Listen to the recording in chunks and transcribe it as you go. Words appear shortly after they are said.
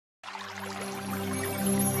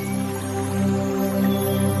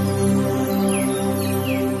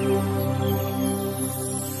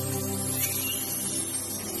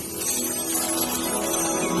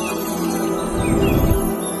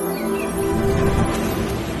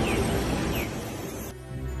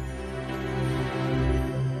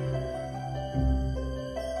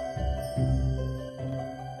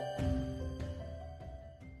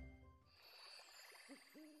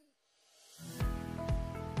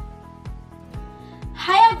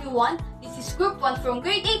everyone, this is Group 1 from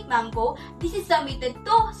Grade 8 Mango. This is submitted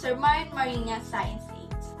to Sir Marion Mariñas Science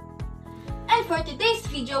Aids. And for today's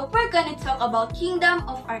video, we're gonna talk about Kingdom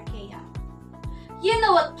of Archaea. You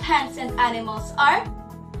know what plants and animals are?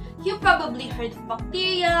 You probably heard of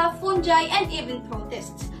bacteria, fungi, and even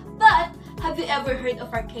protists. But have you ever heard of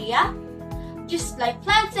Archaea? Just like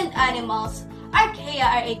plants and animals, Archaea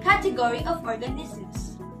are a category of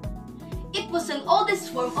organisms. It was an oldest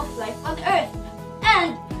form of life on Earth,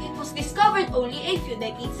 and it was discovered only a few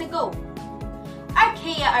decades ago.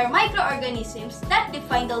 Archaea are microorganisms that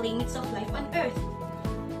define the limits of life on Earth.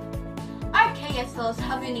 Archaea cells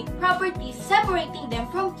have unique properties separating them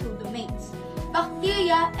from two domains,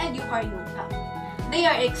 bacteria and eukaryota. They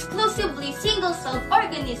are exclusively single-celled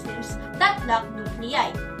organisms that lack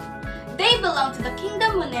nuclei. They belong to the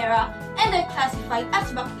kingdom Monera and are classified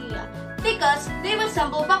as bacteria because they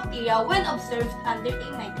resemble bacteria when observed under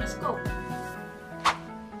a microscope.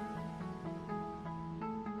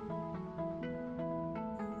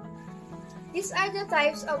 These are the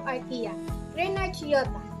types of Archaea.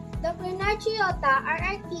 Archaeota. The Archaeota are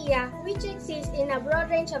Archaea which exist in a broad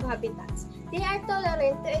range of habitats. They are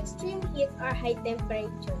tolerant to extreme heat or high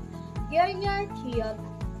temperature. Archaeota.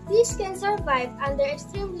 These can survive under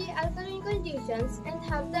extremely alkaline conditions and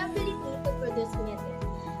have the ability to produce methane,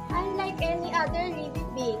 unlike any other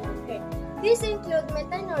living being on Earth. These include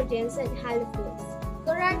methanogens and halophils.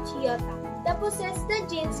 Archaeota. They possess the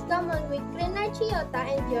genes common with Archaeota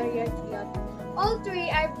and Archaeota. All three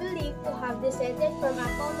are believed to have descended from a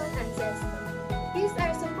common ancestor. These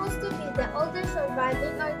are supposed to be the oldest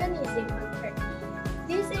surviving organism on Earth.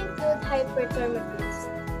 These include hyperthermophils.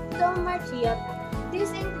 Archaeota.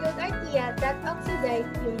 These include Archaea that oxidize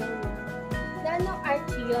pneumonia.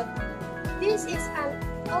 Nanoarchaeota. This is an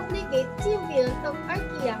obligate symbiont of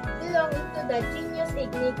Archaea belonging to the genus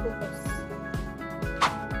Ignicus.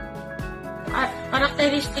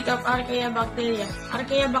 Characteristic of Archaebacteria.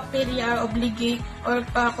 Archaebacteria are obligate or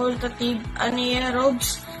facultative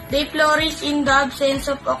anaerobes. They flourish in the absence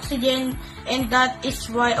of oxygen, and that is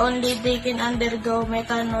why only they can undergo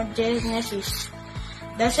methanogenesis.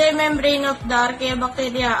 The cell membrane of the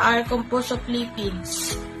Archaebacteria are composed of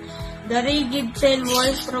lipids. The rigid cell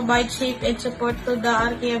walls provide shape and support to the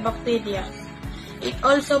Archaebacteria. It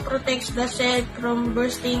also protects the cell from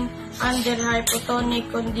bursting under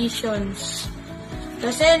hypotonic conditions.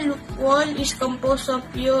 The cell wall is composed of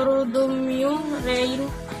puridomium rein,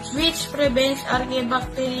 which prevents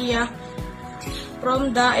Archaebacteria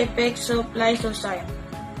from the effects of lysozyme.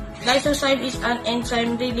 Lysozyme is an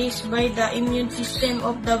enzyme released by the immune system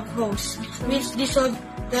of the host, which dissolves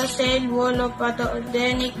the cell wall of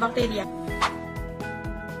pathogenic bacteria.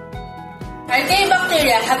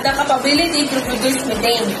 Archaebacteria have the capability to produce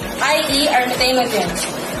methane, i.e. are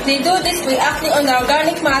methanogens. They do this by acting on the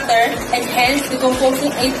organic matter and hence decomposing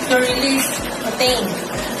it to release methane.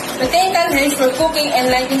 Methane can range for cooking and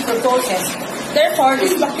lighting purposes. Therefore,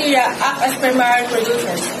 these bacteria act as primary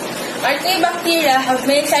producers. Archaebacteria have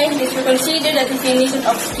many scientists who consider the definition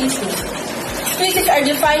of species. Species are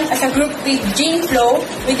defined as a group with gene flow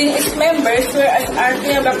within its members, whereas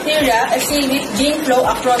Archaebacteria exhibit gene flow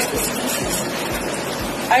across its species.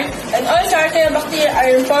 And also Archaebacteria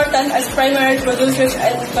are important as primary producers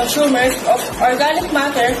and consumers of organic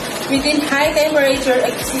matter within high temperature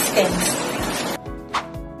existence.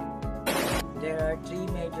 There are three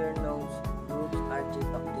major known groups of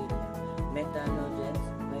Archaebacteria: methanogens,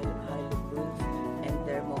 halophils, and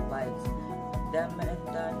thermophiles. The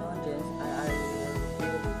methanogens are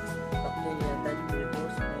aerobic bacteria that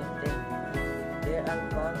produce methane. They are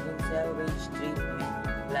found in cell-wage treatment,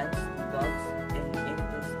 plants, bugs, and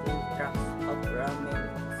intestinal tracts of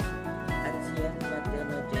ruminants. Ancient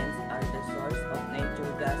methanogens are the source of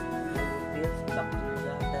natural gas. Halophils,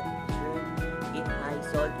 bacteria that thrive in high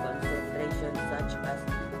salt concentrations such as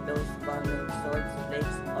those found in salt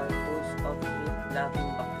lakes or pools of heat-loving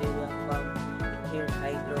bacteria found near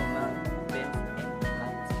hydro mountains and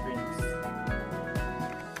hot springs.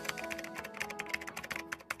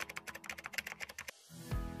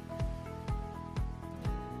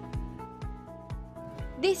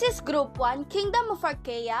 This is Group 1 Kingdom of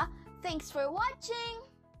Archaea. Thanks for watching!